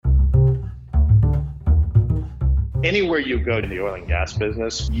Anywhere you go in the oil and gas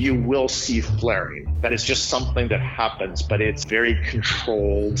business, you will see flaring. That is just something that happens, but it's very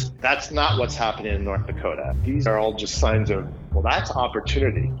controlled. That's not what's happening in North Dakota. These are all just signs of, well, that's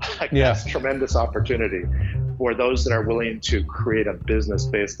opportunity. That's tremendous opportunity for those that are willing to create a business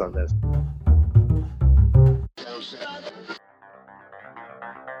based on this.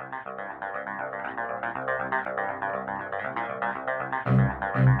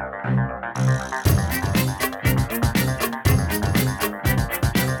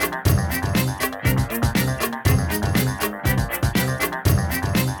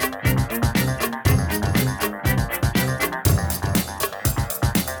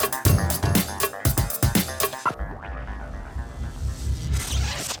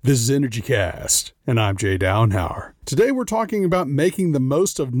 This is EnergyCast, and I'm Jay Downhauer. Today we're talking about making the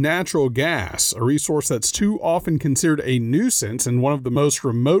most of natural gas, a resource that's too often considered a nuisance in one of the most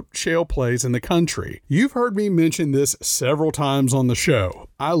remote shale plays in the country. You've heard me mention this several times on the show.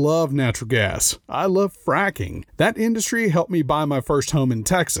 I love natural gas. I love fracking. That industry helped me buy my first home in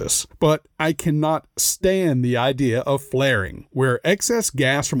Texas, but I cannot stand the idea of flaring, where excess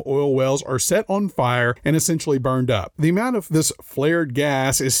gas from oil wells are set on fire and essentially burned up. The amount of this flared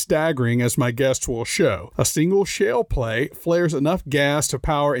gas is staggering, as my guests will show. A single shale play flares enough gas to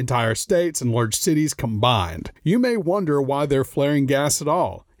power entire states and large cities combined. You may wonder why they're flaring gas at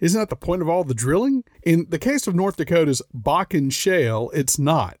all. Isn't that the point of all the drilling? In the case of North Dakota's Bakken Shale, it's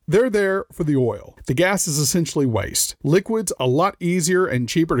not. They're there for the oil. The gas is essentially waste. Liquid's a lot easier and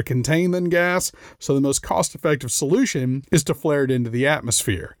cheaper to contain than gas, so the most cost-effective solution is to flare it into the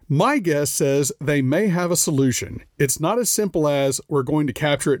atmosphere. My guest says they may have a solution. It's not as simple as we're going to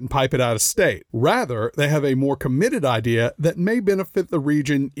capture it and pipe it out of state. Rather, they have a more committed idea that may benefit the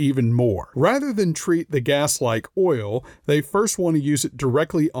region even more. Rather than treat the gas like oil, they first want to use it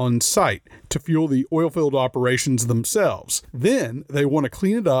directly on site to fuel the oilfield operations themselves. Then they want to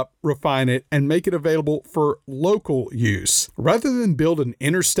clean it up, refine it, and make it available for local use. Rather than build an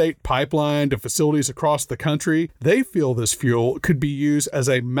interstate pipeline to facilities across the country, they feel this fuel could be used as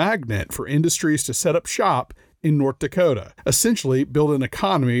a magnet for industries to set up shop in North Dakota, essentially build an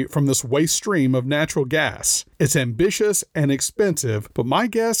economy from this waste stream of natural gas. It's ambitious and expensive, but my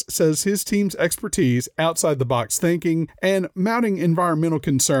guest says his team's expertise, outside the box thinking, and mounting environmental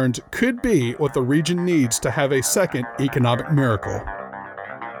concerns could be what the region needs to have a second economic miracle.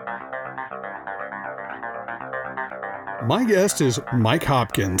 My guest is Mike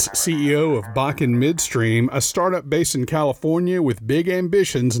Hopkins, CEO of Bakken Midstream, a startup based in California with big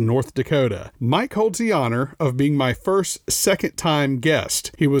ambitions in North Dakota. Mike holds the honor of being my first second-time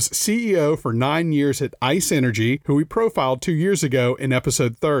guest. He was CEO for 9 years at ICE Energy, who we profiled 2 years ago in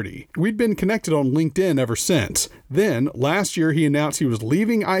episode 30. We'd been connected on LinkedIn ever since. Then, last year, he announced he was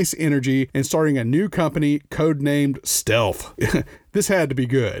leaving ICE Energy and starting a new company codenamed Stealth. This had to be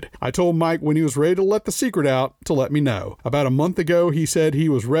good. I told Mike when he was ready to let the secret out to let me know. About a month ago, he said he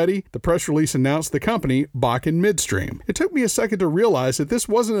was ready. The press release announced the company, Bakken Midstream. It took me a second to realize that this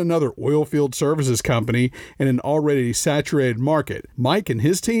wasn't another oilfield services company in an already saturated market. Mike and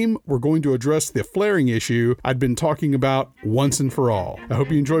his team were going to address the flaring issue I'd been talking about once and for all. I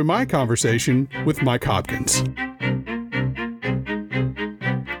hope you enjoy my conversation with Mike Hopkins.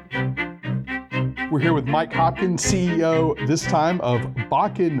 We're here with Mike Hopkins, CEO this time of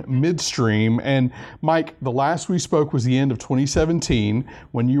Bakken Midstream. And Mike, the last we spoke was the end of 2017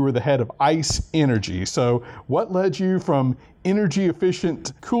 when you were the head of ICE Energy. So what led you from energy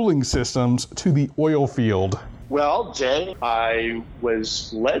efficient cooling systems to the oil field? Well, Jay, I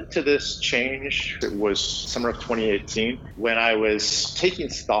was led to this change. It was summer of 2018 when I was taking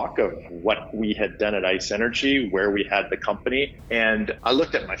stock of what we had done at ICE Energy, where we had the company. And I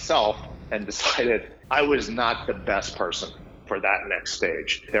looked at myself and decided I was not the best person for that next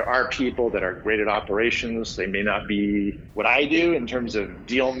stage. There are people that are great at operations. They may not be what I do in terms of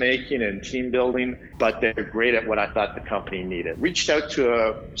deal making and team building, but they're great at what I thought the company needed. Reached out to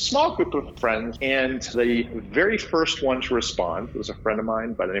a small group of friends, and the very first one to respond was a friend of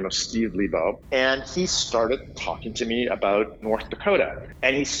mine by the name of Steve Lebo. And he started talking to me about North Dakota.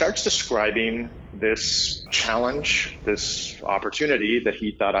 And he starts describing this challenge, this opportunity that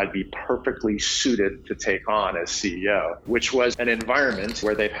he thought I'd be perfectly suited to take on as CEO, which was an environment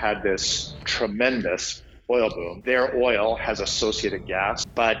where they've had this tremendous oil boom. Their oil has associated gas,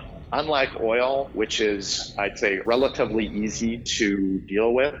 but unlike oil, which is, I'd say, relatively easy to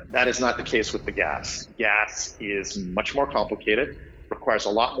deal with, that is not the case with the gas. Gas is much more complicated, requires a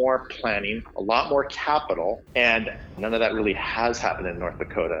lot more planning, a lot more capital, and none of that really has happened in North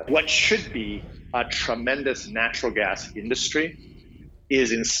Dakota. What should be a tremendous natural gas industry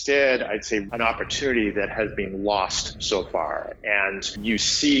is instead, I'd say, an opportunity that has been lost so far. And you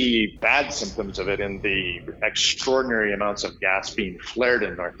see bad symptoms of it in the extraordinary amounts of gas being flared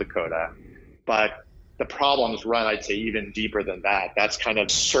in North Dakota. But the problems run, I'd say, even deeper than that. That's kind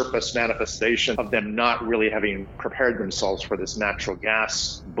of surface manifestation of them not really having prepared themselves for this natural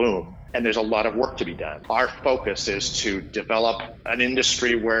gas boom. And there's a lot of work to be done. Our focus is to develop an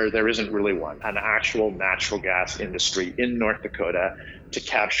industry where there isn't really one, an actual natural gas industry in North Dakota to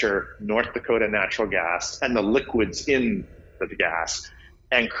capture North Dakota natural gas and the liquids in the gas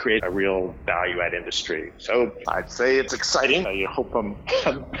and create a real value-add industry. So I'd say it's exciting. I hope I'm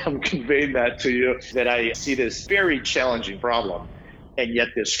conveying that to you, that I see this very challenging problem and yet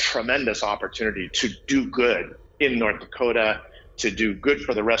this tremendous opportunity to do good in North Dakota, to do good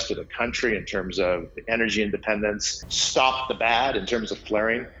for the rest of the country in terms of energy independence, stop the bad in terms of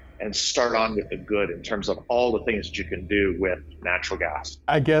flaring, and start on with the good in terms of all the things that you can do with natural gas.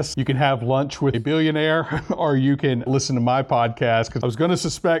 I guess you can have lunch with a billionaire or you can listen to my podcast, because I was going to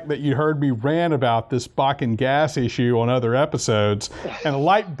suspect that you heard me rant about this Bakken gas issue on other episodes and a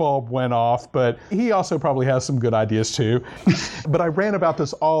light bulb went off, but he also probably has some good ideas too. But I rant about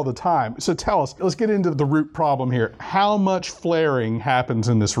this all the time. So tell us, let's get into the root problem here. How much flaring happens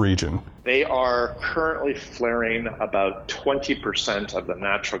in this region? They are currently flaring about 20% of the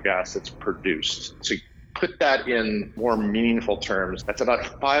natural gas that's produced. To put that in more meaningful terms, that's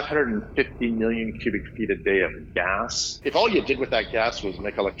about 550 million cubic feet a day of gas. If all you did with that gas was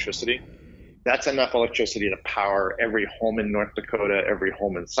make electricity, that's enough electricity to power every home in North Dakota, every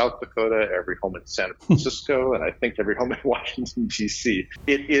home in South Dakota, every home in San Francisco, and I think every home in Washington, D.C.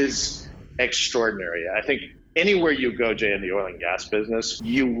 It is extraordinary. I think anywhere you go, Jay, in the oil and gas business,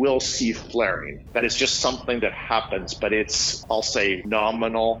 you will see flaring. That is just something that happens, but it's, I'll say,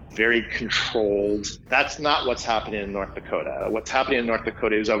 nominal, very controlled. That's not what's happening in North Dakota. What's happening in North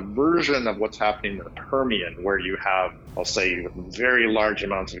Dakota is a version of what's happening in the Permian, where you have, I'll say, very large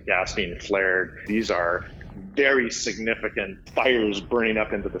amounts of gas being flared. These are very significant fires burning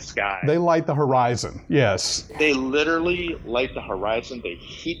up into the sky. They light the horizon, yes. They literally light the horizon. They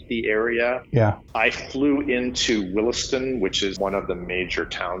heat the area. Yeah. I flew into Williston, which is one of the major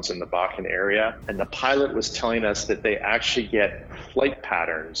towns in the Bakken area, and the pilot was telling us that they actually get flight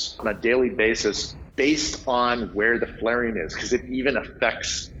patterns on a daily basis based on where the flaring is, because it even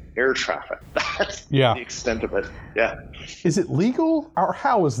affects air traffic. That's the extent of it. Yeah. Is it legal, or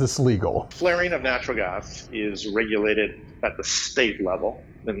how is this legal? Flaring of natural gas is regulated at the state level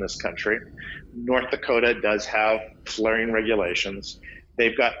in this country. North Dakota does have flaring regulations.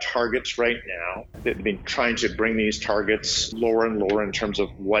 They've got targets right now. They've been trying to bring these targets lower and lower in terms of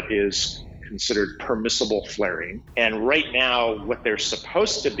what is considered permissible flaring. And right now, what they're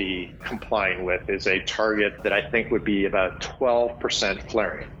supposed to be complying with is a target that I think would be about 12%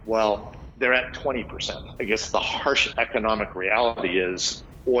 flaring. Well, they're at 20%. I guess the harsh economic reality is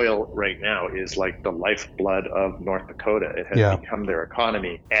oil right now is like the lifeblood of North Dakota. It has become their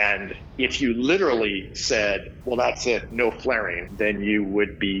economy. And if you literally said, well, that's it, no flaring, then you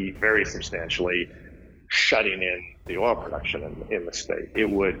would be very substantially shutting in the oil production in the state. It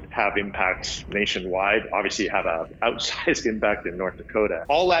would have impacts nationwide. Obviously, have an outsized impact in North Dakota.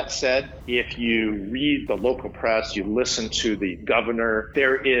 All that said, if you read the local press, you listen to the governor,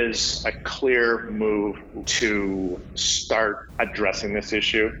 there is a clear move to start addressing this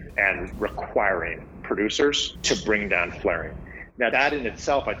issue and requiring producers to bring down flaring. Now, that in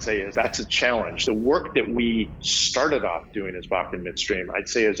itself, I'd say, that's a challenge. The work that we started off doing as Bakken Midstream, I'd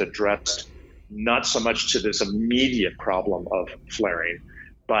say, is addressed not so much to this immediate problem of flaring,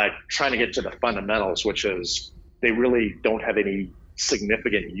 but trying to get to the fundamentals, which is they really don't have any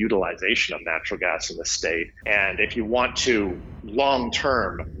significant utilization of natural gas in the state. And if you want to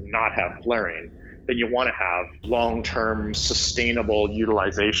long-term not have flaring, then you want to have long-term sustainable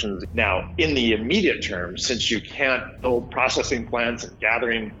utilizations. Now, in the immediate term, since you can't build processing plants and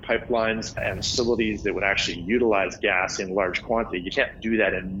gathering pipelines and facilities that would actually utilize gas in large quantity, you can't do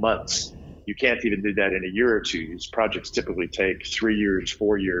that in months. You can't even do that in a year or two. These projects typically take 3 years,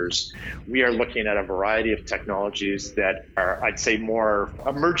 4 years. We are looking at a variety of technologies that are, I'd say, more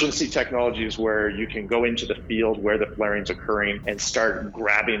emergency technologies where you can go into the field where the flaring's occurring and start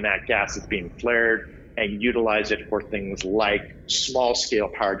grabbing that gas that's being flared and utilize it for things like small scale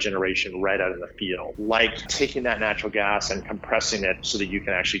power generation right out of the field, like taking that natural gas and compressing it so that you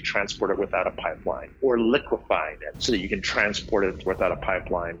can actually transport it without a pipeline, or liquefying it so that you can transport it without a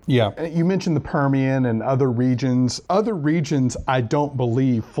pipeline. Yeah. You mentioned the Permian and other regions. Other regions, I don't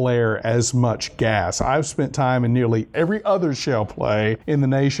believe, flare as much gas. I've spent time in nearly every other shale play in the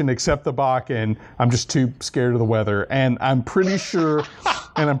nation except the Bakken. I'm just too scared of the weather. And I'm pretty sure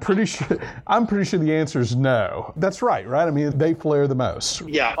the answer is no. That's right? I mean, they flare the most.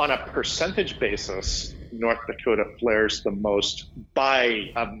 Yeah, on a percentage basis, North Dakota flares the most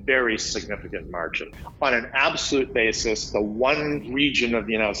by a very significant margin. On an absolute basis, the one region of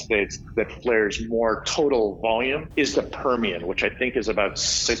the United States that flares more total volume is the Permian, which I think is about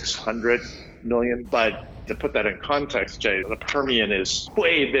 600 million. But to put that in context, Jay, the Permian is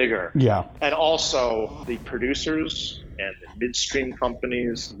way bigger. Yeah. And also the producers and the midstream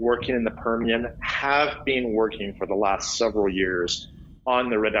companies working in the Permian have been working for the last several years on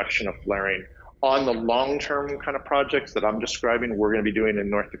the reduction of flaring. On the long-term kind of projects that I'm describing, we're going to be doing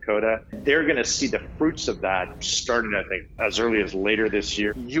in North Dakota, they're going to see the fruits of that starting, I think, as early as later this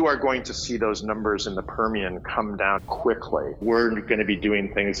year. You are going to see those numbers in the Permian come down quickly. We're going to be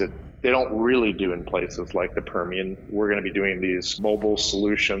doing things that they don't really do in places like the Permian. We're going to be doing these mobile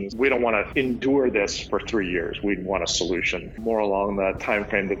solutions. We don't want to endure this for 3 years. We want a solution more along the time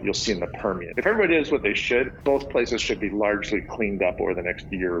frame that you'll see in the Permian. If everybody does what they should, both places should be largely cleaned up over the next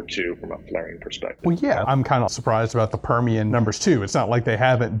year or two from a flaring perspective. Well, yeah, I'm kind of surprised about the Permian numbers too. It's not like they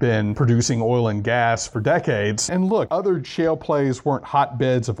haven't been producing oil and gas for decades. And look, other shale plays weren't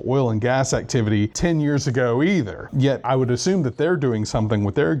hotbeds of oil and gas activity 10 years ago either. Yet I would assume that they're doing something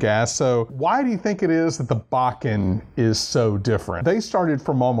with their gas. So why do you think it is that the Bakken is so different? They started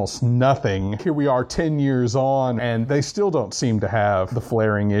from almost nothing. Here we are 10 years on, and they still don't seem to have the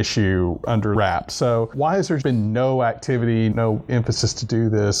flaring issue under wraps. So why has there been no activity, no emphasis to do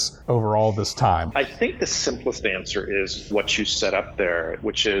this over all this time? I think the simplest answer is what you set up there,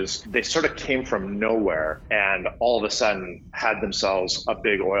 which is they sort of came from nowhere and all of a sudden had themselves a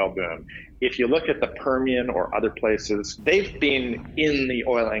big oil boom. If you look at the Permian or other places, they've been in the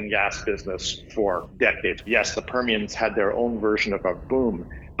oil and gas business for decades. Yes, the Permians had their own version of a boom,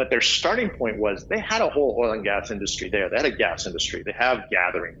 but their starting point was they had a whole oil and gas industry there. They had a gas industry. They have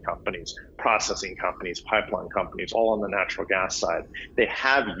gathering companies, processing companies, pipeline companies, all on the natural gas side. They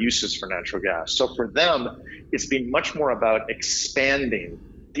have uses for natural gas. So for them, it's been much more about expanding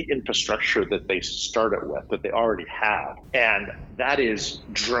the infrastructure that they started with, that they already have. And that is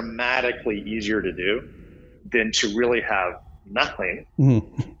dramatically easier to do than to really have nothing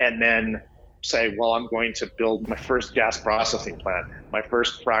and then say, well, I'm going to build my first gas processing plant, my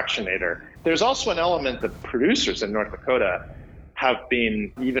first fractionator. There's also an element that producers in North Dakota have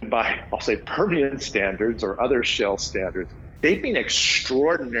been, even by, I'll say, Permian standards or other shale standards, they've been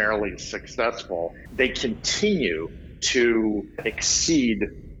extraordinarily successful. They continue to exceed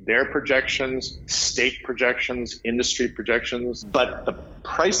their projections, state projections, industry projections, but the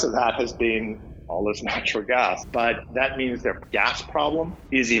price of that has been all this natural gas. But that means their gas problem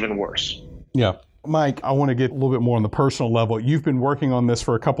is even worse. Yeah. Mike, I want to get a little bit more on the personal level. You've been working on this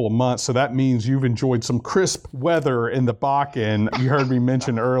for a couple of months, so that means you've enjoyed some crisp weather in the Bakken. You heard me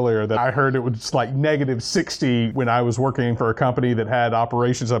mention earlier that I heard it was like negative 60 when I was working for a company that had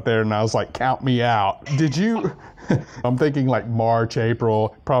operations up there, and I was like, count me out. Did you? I'm thinking like March,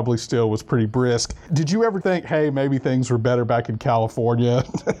 April, probably still was pretty brisk. Did you ever think, hey, maybe things were better back in California?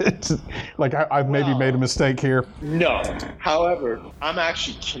 Like I've maybe made a mistake here? No. However, I'm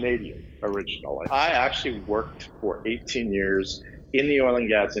actually Canadian originally. I actually worked for 18 years in the oil and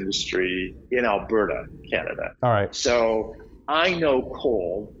gas industry in Alberta, Canada. All right. So I know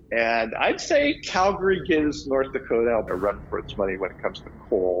cold, and I'd say Calgary gives North Dakota a run for its money when it comes to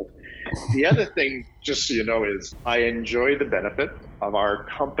cold. The other thing, just so you know, is I enjoy the benefit of our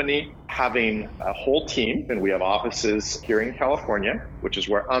company having a whole team, and we have offices here in California, which is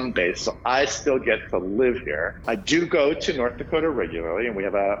where I'm based, so I still get to live here. I do go to North Dakota regularly, and we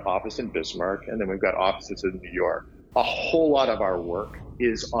have an office in Bismarck, and then we've got offices in New York. A whole lot of our work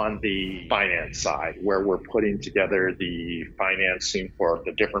is on the finance side, where we're putting together the financing for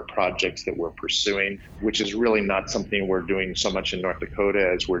the different projects that we're pursuing, which is really not something we're doing so much in North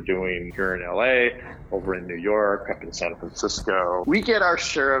Dakota as we're doing here in LA, over in New York, up in San Francisco. We get our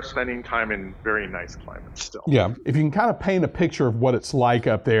share of spending time in very nice climates still. Yeah. If you can kind of paint a picture of what it's like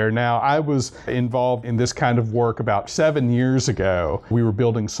up there. Now, I was involved in this kind of work about 7 years ago. We were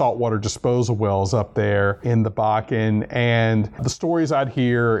building saltwater disposal wells up there in the Bakken, and the stories I'd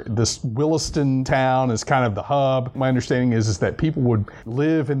here. This Williston town is kind of the hub. My understanding is that people would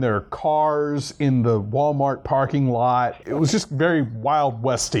live in their cars in the Walmart parking lot. It was just very Wild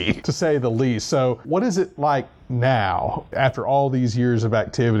Westy, to say the least. So what is it like now, after all these years of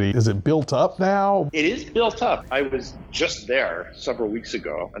activity? Is it built up now? It is built up. I was just there several weeks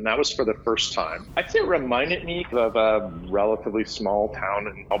ago, and that was for the first time. I'd say it reminded me of a relatively small town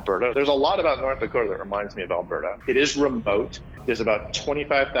in Alberta. There's a lot about North Dakota that reminds me of Alberta. It is remote. There's about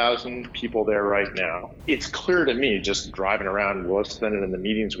 25,000 people there right now. It's clear to me, just driving around Williston and in the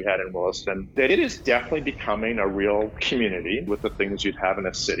meetings we had in Williston, that it is definitely becoming a real community with the things you'd have in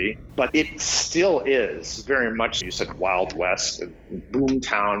a city. But it still is very much, you said, Wild West,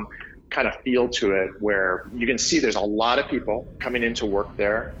 boomtown kind of feel to it, where you can see there's a lot of people coming into work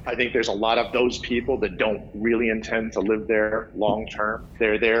there. I think there's a lot of those people that don't really intend to live there long term.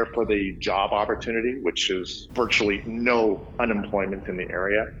 They're there for the job opportunity, which is virtually no unemployment in the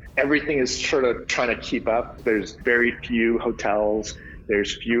area. Everything is sort of trying to keep up. There's very few hotels.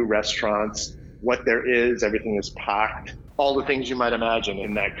 There's few restaurants. What there is, everything is packed. All the things you might imagine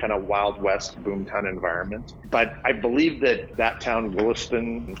in that kind of Wild West boomtown environment. But I believe that town,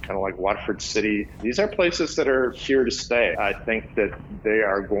 Williston, kind of like Watford City, these are places that are here to stay. I think that they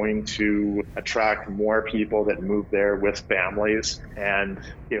are going to attract more people that move there with families, and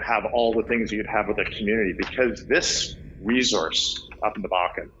you have all the things you'd have with a community, because this resource up in the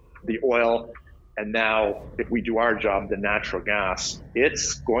Bakken, the oil, and now, if we do our job, the natural gas,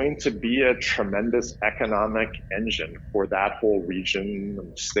 it's going to be a tremendous economic engine for that whole region,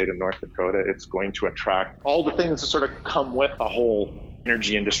 the state of North Dakota. It's going to attract all the things that sort of come with a whole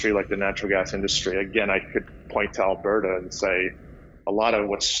energy industry like the natural gas industry. Again, I could point to Alberta and say, a lot of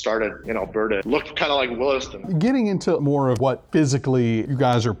what started in Alberta looked kind of like Williston. Getting into more of what physically you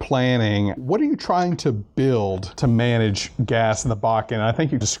guys are planning, what are you trying to build to manage gas in the Bakken? I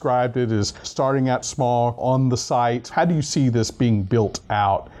think you described it as starting out small on the site. How do you see this being built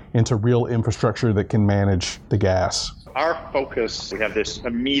out into real infrastructure that can manage the gas? Our focus, we have this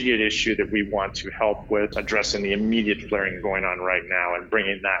immediate issue that we want to help with, addressing the immediate flaring going on right now and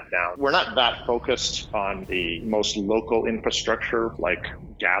bringing that down. We're not that focused on the most local infrastructure like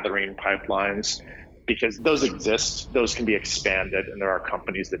gathering pipelines, because those exist, those can be expanded, and there are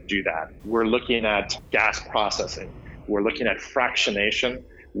companies that do that. We're looking at gas processing. We're looking at fractionation,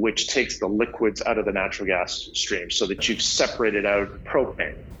 which takes the liquids out of the natural gas stream so that you've separated out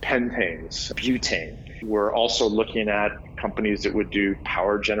propane, pentanes, butane. We're also looking at companies that would do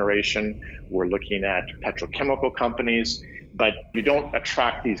power generation. We're looking at petrochemical companies, but you don't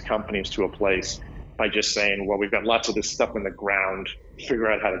attract these companies to a place by just saying, well, we've got lots of this stuff in the ground,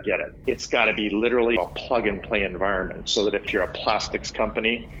 figure out how to get it. It's got to be literally a plug and play environment, so that if you're a plastics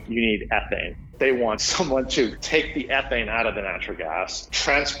company, you need ethane. They want someone to take the ethane out of the natural gas,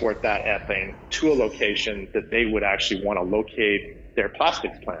 transport that ethane to a location that they would actually want to locate their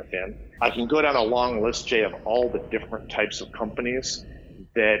plastics plant in. I can go down a long list, Jay, of all the different types of companies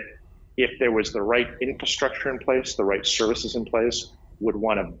that, if there was the right infrastructure in place, the right services in place, would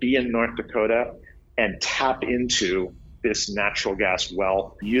want to be in North Dakota and tap into this natural gas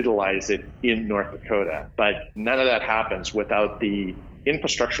well, utilize it in North Dakota. But none of that happens without the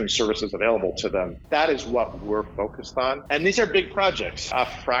infrastructure and services available to them. That is what we're focused on. And these are big projects. A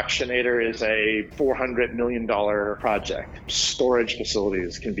fractionator is a $400 million project. Storage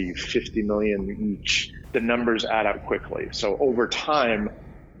facilities can be $50 million each. The numbers add up quickly. So over time,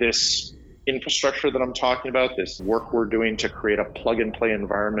 this infrastructure that I'm talking about, this work we're doing to create a plug and play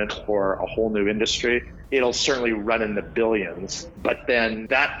environment for a whole new industry, it'll certainly run in the billions, but then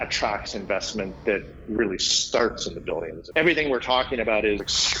that attracts investment that really starts in the billions. Everything we're talking about is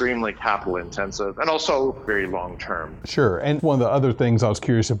extremely capital intensive and also very long term. Sure. And one of the other things I was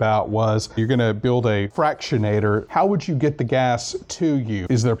curious about was, you're going to build a fractionator. How would you get the gas to you?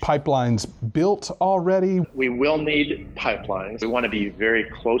 Is there pipelines built already? We will need pipelines. We want to be very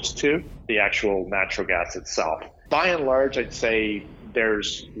close to the actual natural gas itself. By and large, I'd say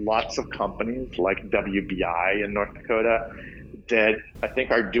there's lots of companies like WBI in North Dakota that I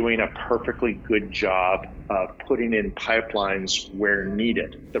think are doing a perfectly good job of putting in pipelines where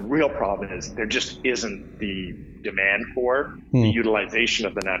needed. The real problem is there just isn't the demand for the utilization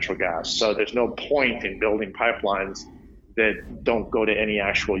of the natural gas. So there's no point in building pipelines that don't go to any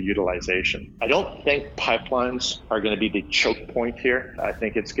actual utilization. I don't think pipelines are going to be the choke point here. I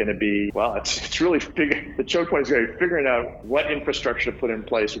think it's going to be, it's really the choke point is going to be figuring out what infrastructure to put in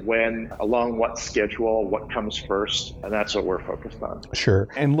place when, along what schedule, what comes first, and that's what we're focused on. Sure.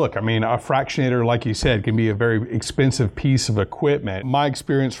 And look, a fractionator, like you said, can be a very expensive piece of equipment. My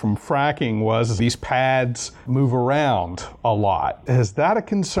experience from fracking was these pads move around a lot. Is that a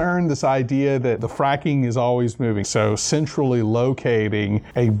concern, this idea that the fracking is always moving? So centrally locating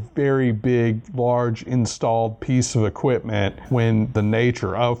a very big, large installed piece of equipment when the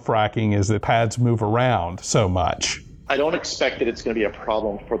nature of fracking is that pads move around so much. I don't expect that it's going to be a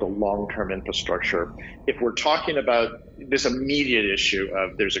problem for the long-term infrastructure. If we're talking about this immediate issue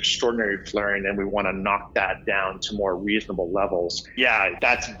of there's extraordinary flaring and we want to knock that down to more reasonable levels,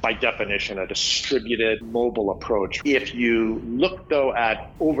 that's by definition a distributed mobile approach. If you look though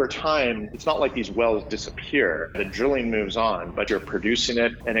at over time, it's not like these wells disappear. The drilling moves on, but you're producing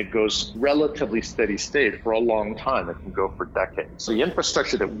it and it goes relatively steady state for a long time. It can go for decades. So the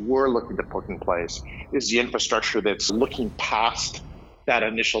infrastructure that we're looking to put in place is the infrastructure that's looking past that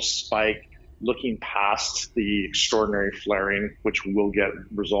initial spike, looking past the extraordinary flaring, which will get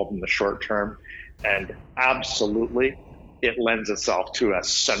resolved in the short term. And absolutely, it lends itself to a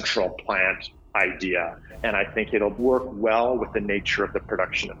central plant idea. And I think it'll work well with the nature of the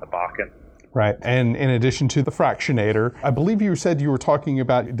production in the Bakken. Right. And in addition to the fractionator, I believe you said you were talking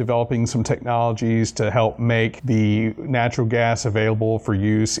about developing some technologies to help make the natural gas available for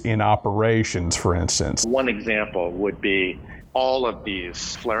use in operations, for instance. One example would be all of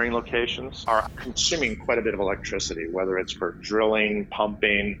these flaring locations are consuming quite a bit of electricity, whether it's for drilling,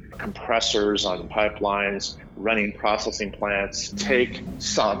 pumping, compressors on pipelines, running processing plants. Take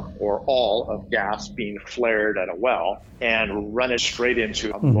some or all of gas being flared at a well and run it straight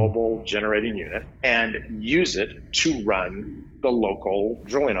into a mobile generating unit and use it to run the local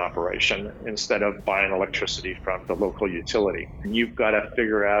drilling operation instead of buying electricity from the local utility. You've got to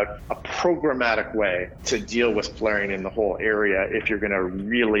figure out a programmatic way to deal with flaring in the whole area if you're going to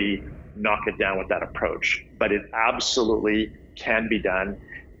really knock it down with that approach. But it absolutely can be done.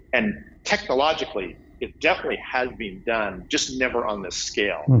 And technologically, it definitely has been done, just never on this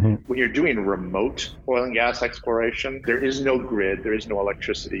scale. When you're doing remote oil and gas exploration, there is no grid, there is no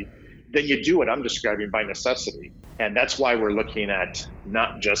electricity. Then you do what I'm describing by necessity. And that's why we're looking at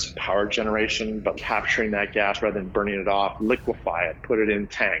not just power generation, but capturing that gas rather than burning it off, liquefy it, put it in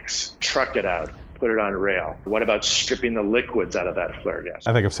tanks, truck it out, put it on rail. What about stripping the liquids out of that flare gas?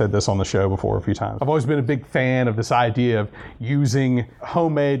 I think I've said this on the show before a few times. I've always been a big fan of this idea of using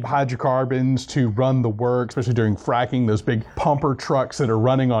homemade hydrocarbons to run the work, especially during fracking, those big pumper trucks that are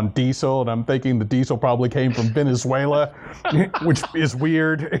running on diesel. And I'm thinking the diesel probably came from Venezuela, which is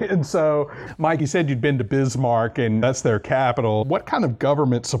weird. And so, Mike, you said you'd been to Bismarck and that's their capital. What kind of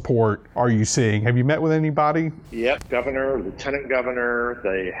government support are you seeing? Have you met with anybody? Yep, governor, lieutenant governor,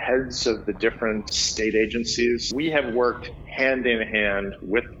 the heads of the different state agencies. We have worked hand in hand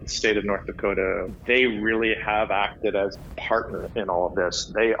with the state of North Dakota. They really have acted as a partner in all of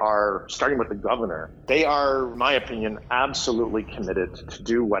this. They are, starting with the governor, they are, in my opinion, absolutely committed to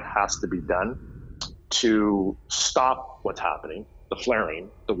do what has to be done to stop what's happening, the flaring,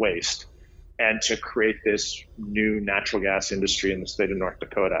 the waste, and to create this new natural gas industry in the state of North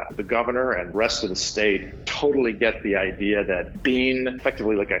Dakota. The governor and rest of the state totally get the idea that being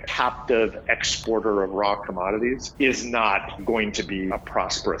effectively like a captive exporter of raw commodities is not going to be a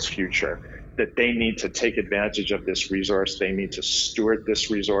prosperous future, that they need to take advantage of this resource. They need to steward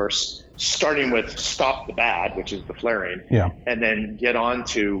this resource, starting with stop the bad, which is the flaring, and then get on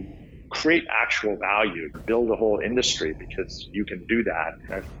to create actual value, build a whole industry, because you can do that.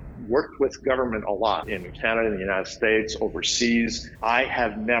 I've worked with government a lot in Canada, in the United States, overseas. I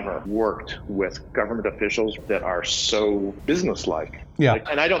have never worked with government officials that are so business-like.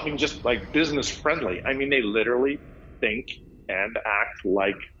 And I don't mean just like business friendly. I mean, they literally think and act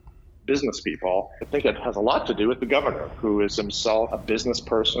like business people. I think it has a lot to do with the governor, who is himself a business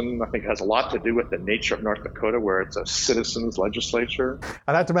person. I think it has a lot to do with the nature of North Dakota, where it's a citizens legislature.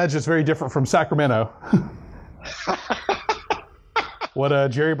 I'd have to imagine it's very different from Sacramento.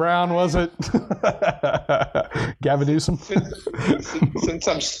 What, Jerry Brown, was it? Gavin Newsom? Since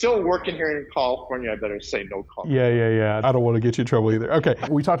I'm still working here in California, I better say no comment. Yeah. I don't want to get you in trouble either. Okay,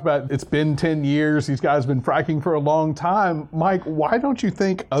 we talked about it's been 10 years. These guys have been fracking for a long time. Mike, why don't you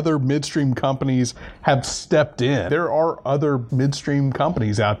think other midstream companies have stepped in? There are other midstream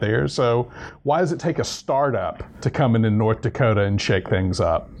companies out there, so why does it take a startup to come in North Dakota and shake things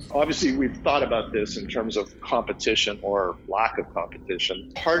up? Obviously, we've thought about this in terms of competition or lack of competition.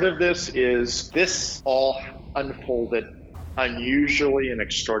 Part of this is this all unfolded unusually and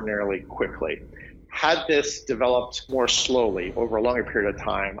extraordinarily quickly. Had this developed more slowly over a longer period of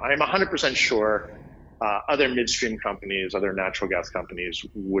time, I'm 100% sure other midstream companies, other natural gas companies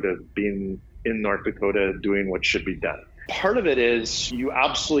would have been in North Dakota doing what should be done. Part of it is you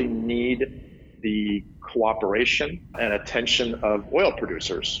absolutely need the cooperation and attention of oil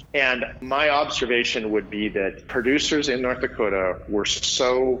producers. And my observation would be that producers in North Dakota were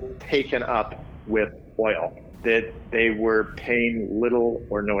so taken up with oil that they were paying little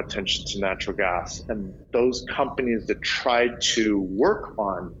or no attention to natural gas. And those companies that tried to work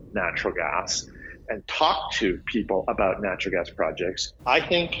on natural gas and talk to people about natural gas projects, I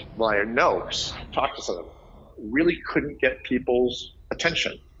think, well, I know, talk to some of them, really couldn't get people's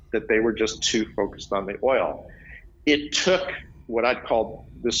attention, that they were just too focused on the oil. It took what I'd call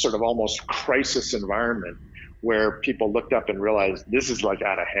this sort of almost crisis environment where people looked up and realized this is like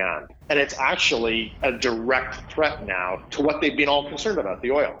out of hand. And it's actually a direct threat now to what they've been all concerned about,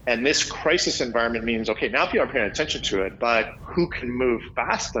 the oil. And this crisis environment means, okay, now people are paying attention to it, but who can move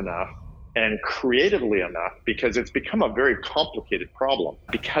fast enough and creatively enough, because it's become a very complicated problem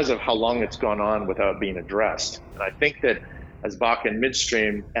because of how long it's gone on without being addressed. And I think that as Bakken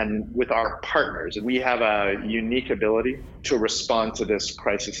Midstream and with our partners, we have a unique ability to respond to this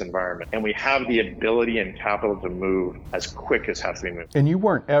crisis environment. And we have the ability and capital to move as quick as has to be moved. And you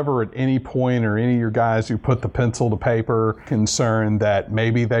weren't ever at any point, or any of your guys who put the pencil to paper, concerned that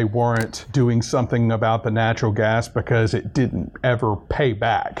maybe they weren't doing something about the natural gas because it didn't ever pay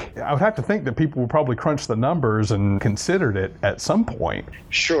back? I would have to think that people would probably crunch the numbers and considered it at some point.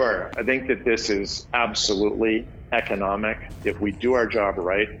 Sure. I think that this is absolutely economic. If we do our job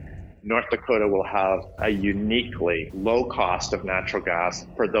right, North Dakota will have a uniquely low cost of natural gas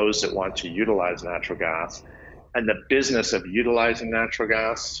for those that want to utilize natural gas. And the business of utilizing natural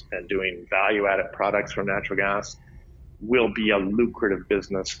gas and doing value-added products from natural gas will be a lucrative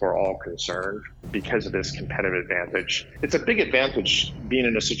business for all concerned because of this competitive advantage. It's a big advantage being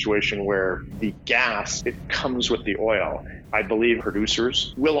in a situation where the gas, it comes with the oil. I believe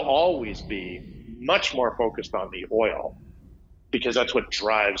producers will always be much more focused on the oil because that's what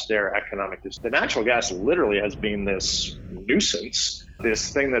drives their economic. The natural gas literally has been this nuisance,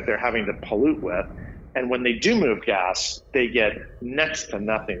 this thing that they're having to pollute with. And when they do move gas, they get next to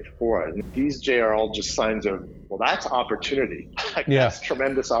nothing for it. And these, Jay, are all just signs of, well, that's opportunity. That's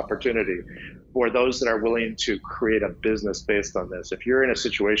tremendous opportunity for those that are willing to create a business based on this. If you're in a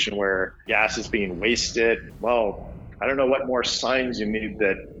situation where gas is being wasted, well, I don't know what more signs you need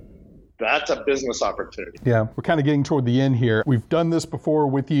that that's a business opportunity. Yeah, we're kind of getting toward the end here. We've done this before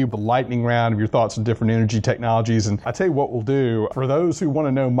with you, the lightning round of your thoughts on different energy technologies. And I tell you what we'll do. For those who want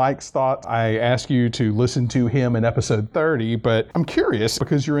to know Mike's thoughts, I ask you to listen to him in episode 30. But I'm curious,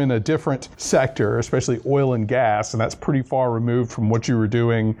 because you're in a different sector, especially oil and gas, and that's pretty far removed from what you were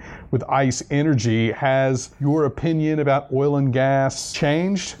doing with ICE Energy. Has your opinion about oil and gas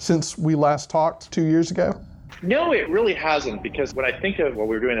changed since we last talked 2 years ago? No, it really hasn't, because when I think of what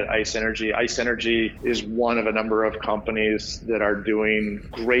we're doing at ICE Energy is one of a number of companies that are doing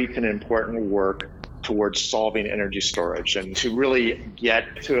great and important work towards solving energy storage and to really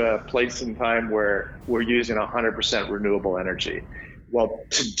get to a place in time where we're using 100% renewable energy. Well,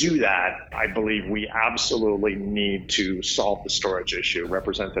 to do that, I believe we absolutely need to solve the storage issue. It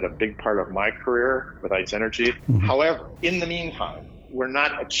represented a big part of my career with ICE Energy. Mm-hmm. However, in the meantime, we're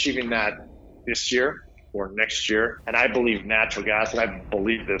not achieving that this year or next year. And I believe natural gas, and I've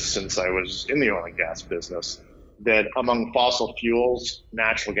believed this since I was in the oil and gas business, that among fossil fuels,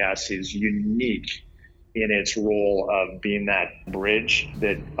 natural gas is unique in its role of being that bridge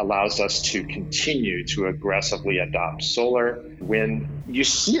that allows us to continue to aggressively adopt solar, wind. You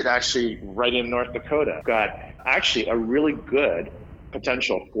see it actually right in North Dakota. Got actually a really good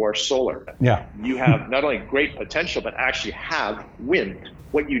potential for solar. Yeah. You have not only great potential, but actually have wind.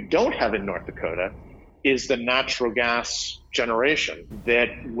 What you don't have in North Dakota is the natural gas generation that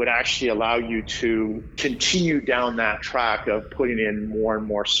would actually allow you to continue down that track of putting in more and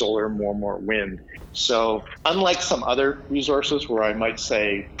more solar, more and more wind. So unlike some other resources where I might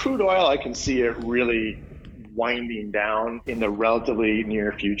say crude oil, I can see it really winding down in the relatively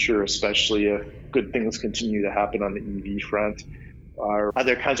near future, especially if good things continue to happen on the EV front. Are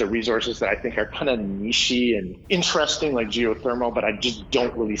other kinds of resources that I think are kind of nichey and interesting, like geothermal, but I just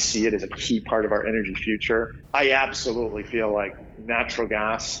don't really see it as a key part of our energy future. I absolutely feel like natural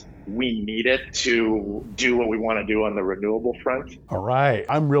gas we need it to do what we want to do on the renewable front. All right.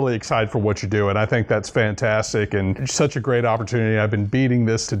 I'm really excited for what you're doing. I think that's fantastic and such a great opportunity. I've been beating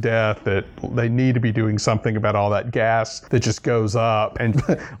this to death that they need to be doing something about all that gas that just goes up and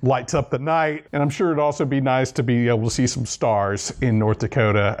lights up the night. And I'm sure it'd also be nice to be able to see some stars in North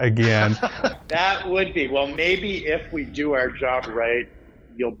Dakota again. That would be. Well, maybe if we do our job right,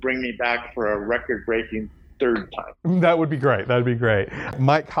 you'll bring me back for a record-breaking third time. That would be great. That'd be great.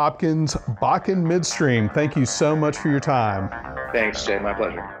 Mike Hopkins, Bakken Midstream, thank you so much for your time. Thanks, Jay. My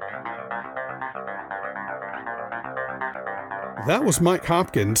pleasure. That was Mike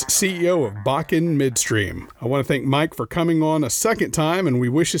Hopkins, CEO of Bakken Midstream. I want to thank Mike for coming on a second time, and we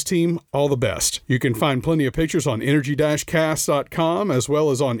wish his team all the best. You can find plenty of pictures on energy-cast.com as well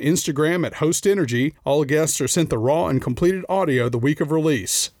as on Instagram at Host Energy. All guests are sent the raw and completed audio the week of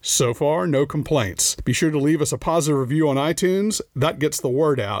release. So far, no complaints. Be sure to leave us a positive review on iTunes. That gets the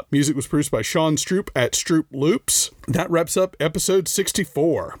word out. Music was produced by Sean Stroop at Stroop Loops. That wraps up episode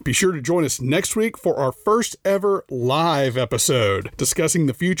 64. Be sure to join us next week for our first ever live episode discussing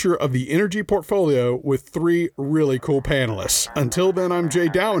the future of the energy portfolio with 3 really cool panelists. Until then, I'm Jay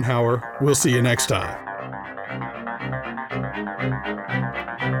Dowenhauer. We'll see you next time.